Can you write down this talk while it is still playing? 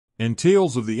In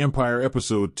Tales of the Empire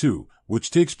Episode 2, which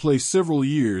takes place several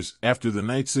years after the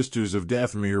Night Sisters of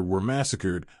Dathomir were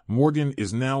massacred, Morgan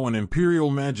is now an imperial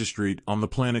magistrate on the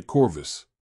planet Corvus.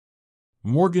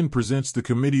 Morgan presents the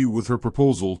committee with her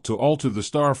proposal to alter the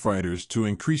starfighters to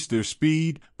increase their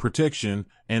speed, protection,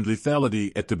 and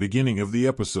lethality at the beginning of the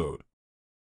episode.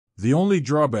 The only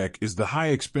drawback is the high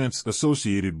expense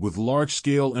associated with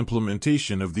large-scale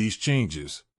implementation of these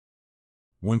changes.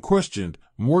 When questioned,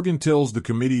 Morgan tells the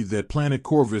committee that planet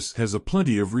Corvus has a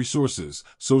plenty of resources,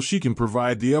 so she can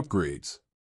provide the upgrades.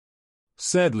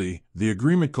 Sadly, the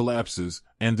agreement collapses,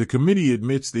 and the committee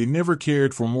admits they never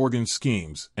cared for Morgan's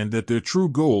schemes and that their true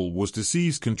goal was to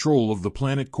seize control of the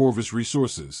planet Corvus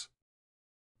resources.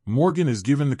 Morgan is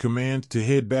given the command to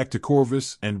head back to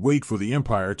Corvus and wait for the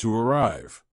Empire to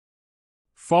arrive.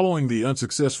 Following the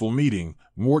unsuccessful meeting,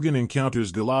 Morgan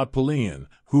encounters Gilad Palaeon,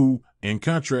 who, in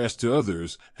contrast to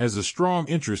others, has a strong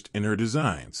interest in her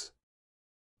designs.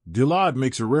 Gilad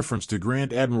makes a reference to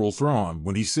Grand Admiral Thrawn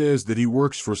when he says that he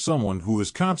works for someone who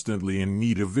is constantly in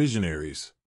need of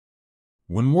visionaries.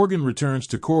 When Morgan returns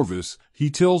to Corvus, he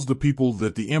tells the people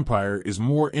that the Empire is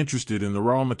more interested in the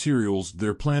raw materials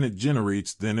their planet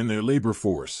generates than in their labor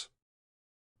force.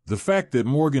 The fact that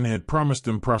Morgan had promised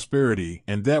them prosperity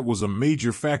and that was a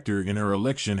major factor in her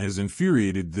election has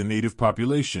infuriated the native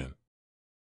population.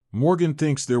 Morgan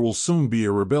thinks there will soon be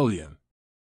a rebellion.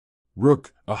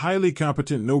 Rook, a highly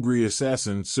competent Nogri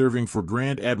assassin serving for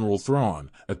Grand Admiral Thrawn,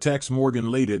 attacks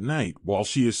Morgan late at night while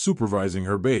she is supervising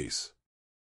her base.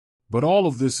 But all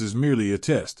of this is merely a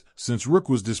test, since Rook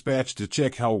was dispatched to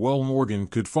check how well Morgan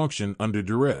could function under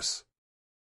duress.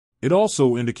 It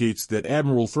also indicates that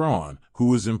Admiral Thrawn,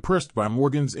 who is impressed by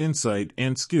Morgan's insight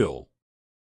and skill.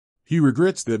 He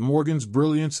regrets that Morgan's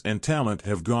brilliance and talent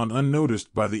have gone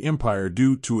unnoticed by the Empire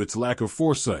due to its lack of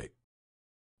foresight.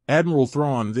 Admiral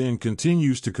Thrawn then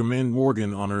continues to commend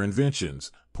Morgan on her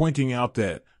inventions, pointing out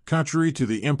that, contrary to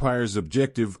the Empire's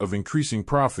objective of increasing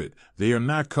profit, they are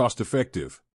not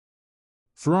cost-effective.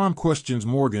 Thrawn questions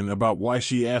Morgan about why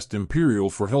she asked Imperial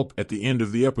for help at the end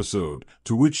of the episode,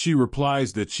 to which she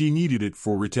replies that she needed it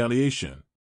for retaliation.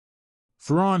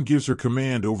 Thrawn gives her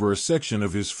command over a section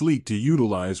of his fleet to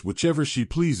utilize whichever she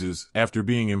pleases after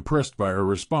being impressed by her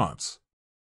response.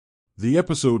 The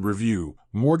episode review: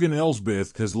 Morgan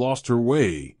Elsbeth has lost her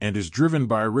way and is driven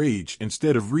by rage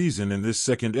instead of reason in this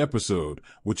second episode,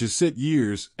 which is set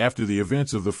years after the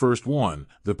events of the first one,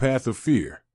 The Path of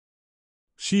Fear.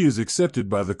 She is accepted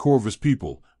by the Corvus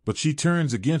people, but she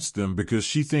turns against them because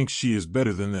she thinks she is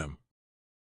better than them.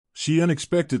 She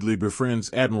unexpectedly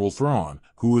befriends Admiral Thrawn,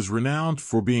 who is renowned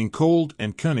for being cold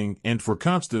and cunning and for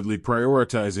constantly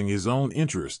prioritizing his own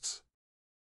interests.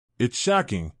 It's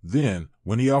shocking, then,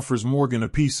 when he offers Morgan a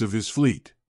piece of his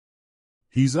fleet.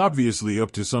 He's obviously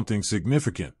up to something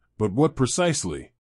significant, but what precisely?